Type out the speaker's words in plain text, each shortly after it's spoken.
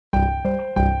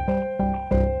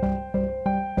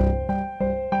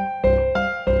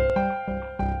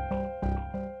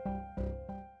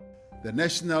The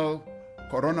National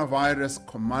Coronavirus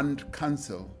Command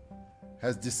Council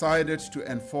has decided to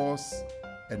enforce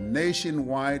a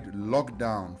nationwide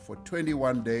lockdown for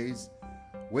 21 days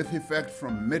with effect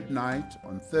from midnight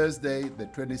on Thursday, the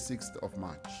 26th of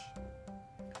March.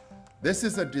 This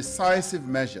is a decisive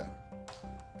measure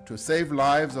to save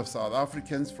lives of South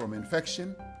Africans from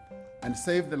infection and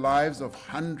save the lives of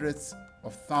hundreds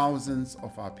of thousands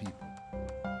of our people.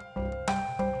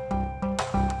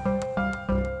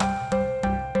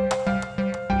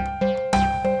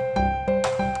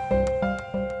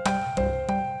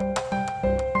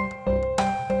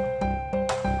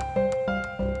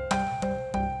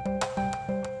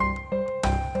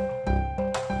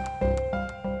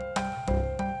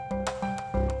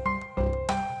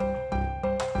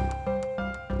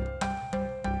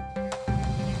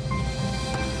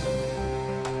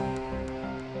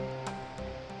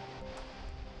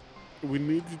 We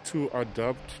need to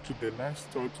adapt to the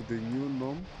lifestyle, to the new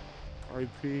norm. I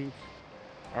think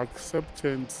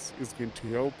acceptance is going to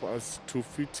help us to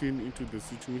fit into the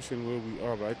situation where we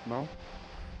are right now.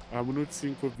 I'm not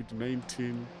seeing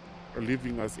COVID-19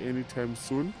 leaving us anytime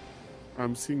soon.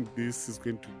 I'm seeing this is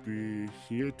going to be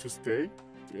here to stay,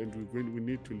 and we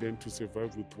need to learn to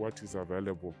survive with what is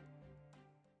available.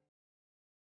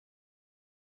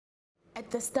 At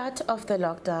the start of the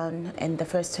lockdown and the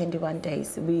first 21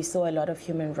 days, we saw a lot of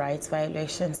human rights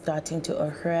violations starting to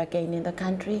occur again in the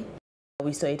country.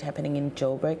 We saw it happening in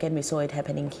Joburg and we saw it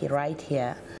happening right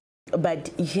here. But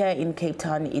here in Cape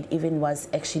Town, it even was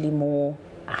actually more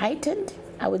heightened,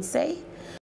 I would say,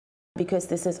 because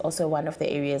this is also one of the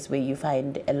areas where you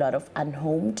find a lot of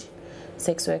unhomed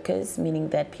sex workers, meaning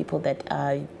that people that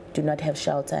do not have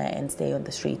shelter and stay on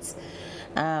the streets.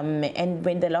 And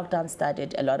when the lockdown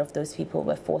started, a lot of those people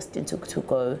were forced to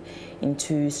go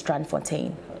into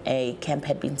Strandfontein. A camp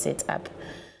had been set up.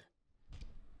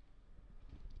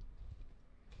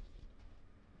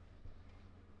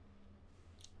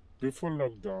 Before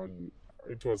lockdown,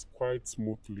 it was quite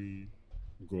smoothly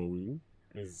going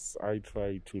as I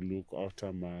tried to look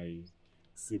after my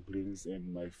siblings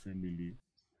and my family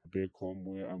back home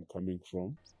where I'm coming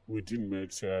from. We didn't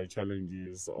meet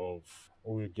challenges of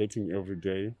we're getting every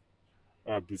day.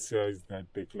 Besides that,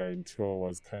 the clientele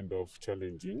was kind of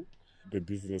challenging. The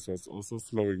business was also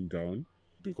slowing down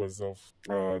because of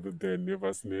the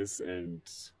nervousness and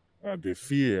the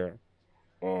fear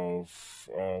of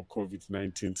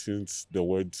COVID-19, since the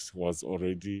word was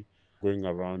already going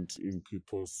around in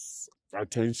people's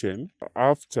attention.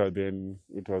 After then,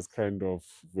 it was kind of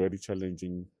very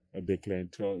challenging. The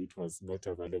clientele, it was not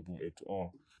available at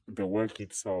all. The work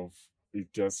itself,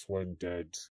 it just went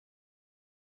dead.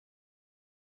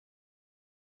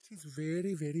 It's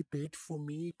very, very bad for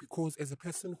me because as a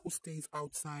person who stays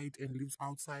outside and lives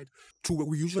outside,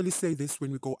 we usually say this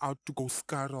when we go out to go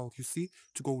scarrel, you see,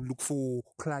 to go look for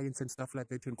clients and stuff like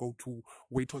that and go to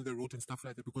wait on the road and stuff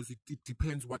like that, because it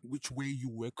depends which way you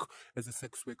work as a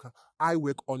sex worker. I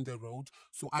work on the road,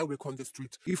 so I work on the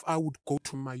street. If I would go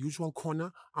to my usual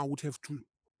corner, I would have to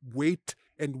wait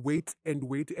and wait and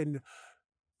wait and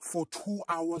for 2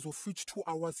 hours, of which 2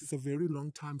 hours is a very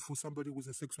long time for somebody who's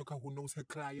a sex worker who knows her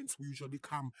clients who usually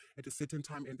come at a certain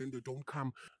time and then they don't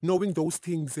come. Knowing those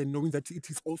things and knowing that it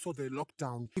is also the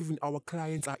lockdown, even our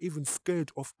clients are even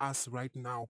scared of us right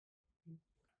now.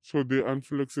 So the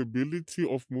inflexibility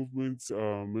of movements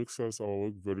makes our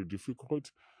work very difficult.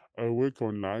 I work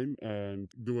online and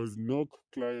there was no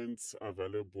clients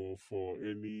available for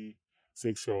any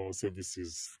sexual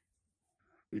services.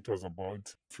 It was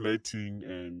about flirting,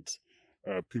 and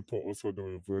people also, they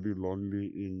were very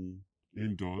lonely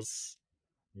indoors,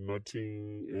 not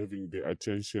having the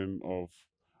attention of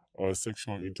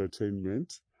sexual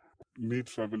entertainment. Me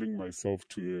traveling myself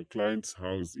to a client's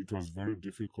house, it was very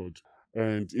difficult.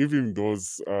 And even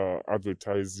those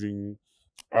advertising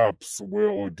apps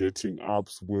or dating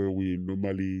apps where we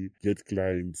normally get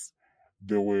clients,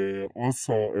 they were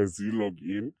also, as you log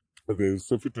in, there's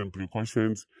certain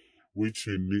precautions which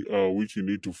you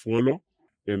need to follow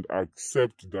and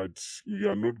accept that you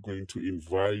are not going to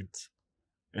invite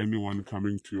anyone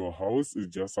coming to your house.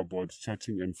 It's just about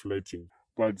chatting and flirting.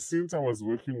 But since I was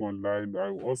working online, I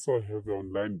also have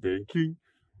online banking.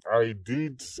 I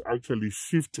did actually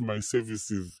shift my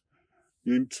services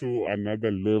into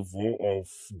another level of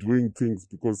doing things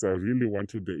because I really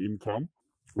wanted the income.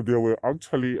 They were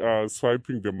actually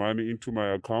swiping the money into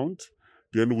my account.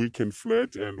 Then we can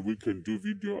flirt and we can do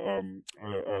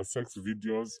sex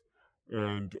videos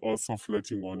and also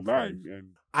flirting online.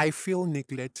 And I feel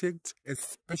neglected,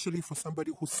 especially for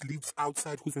somebody who sleeps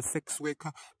outside, who's a sex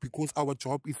worker, because our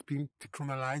job is being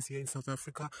decriminalized here in South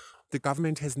Africa. The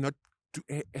government has not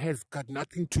has got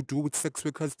nothing to do with sex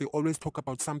workers. They always talk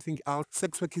about something else.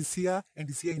 Sex work is here and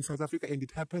it's here in South Africa and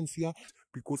it happens here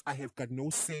because I have got no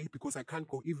say, because I can't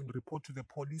go even report to the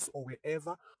police or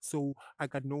wherever. So I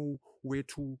got nowhere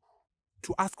to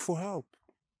ask for help.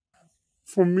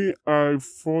 For me, I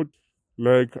thought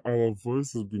like our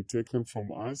voice has been taken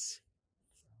from us,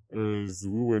 as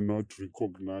we were not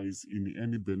recognized in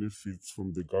any benefits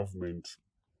from the government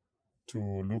to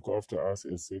look after us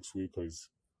as sex workers.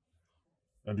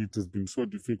 And it has been so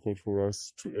difficult for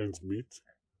us to earn meat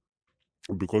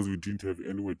because we didn't have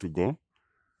anywhere to go.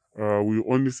 We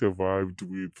only survived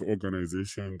with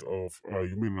organizations of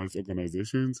human rights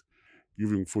organizations,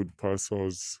 giving food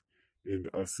parcels and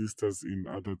assist us in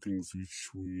other things which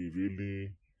we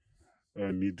really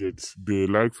needed. The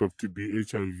likes of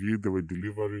TB, HIV, they were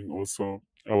delivering also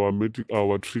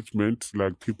our treatment,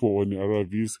 like people on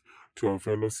ARVs, to our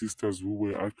fellow sisters who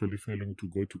were actually failing to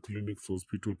go to clinics,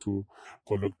 hospital to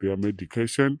collect their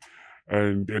medication.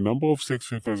 And a number of sex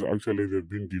workers actually they've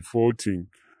been defaulting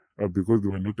because they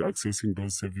were not accessing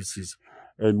those services.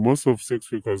 And most of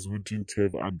sex workers who didn't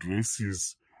have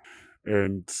addresses,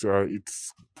 and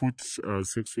it's put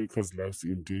sex workers' lives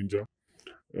in danger.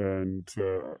 And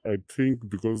I think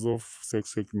because of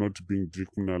sex work not being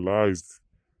decriminalized,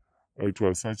 it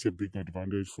was such a big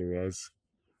advantage for us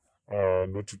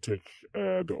not to take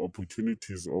the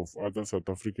opportunities of other South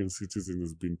African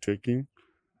citizens been taking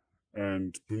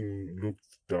and being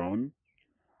looked down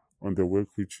on the work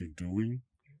which we're doing.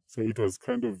 So it was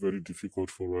kind of very difficult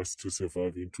for us to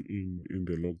survive in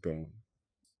the lockdown.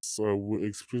 So we're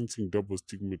experiencing double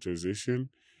stigmatization,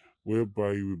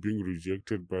 whereby we're being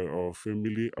rejected by our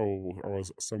family.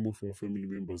 Some of our family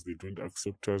members, they don't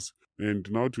accept us. And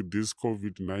now to this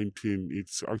COVID-19,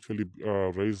 it's actually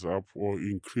raised up or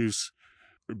increased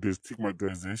the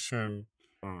stigmatization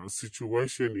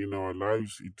situation in our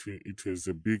lives. It has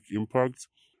a big impact.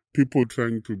 People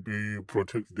trying to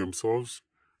protect themselves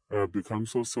become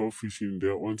so selfish in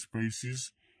their own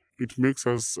spaces. It makes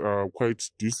us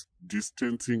quite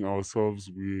distancing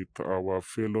ourselves with our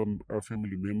fellow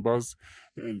family members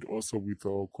and also with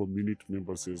our community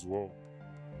members as well.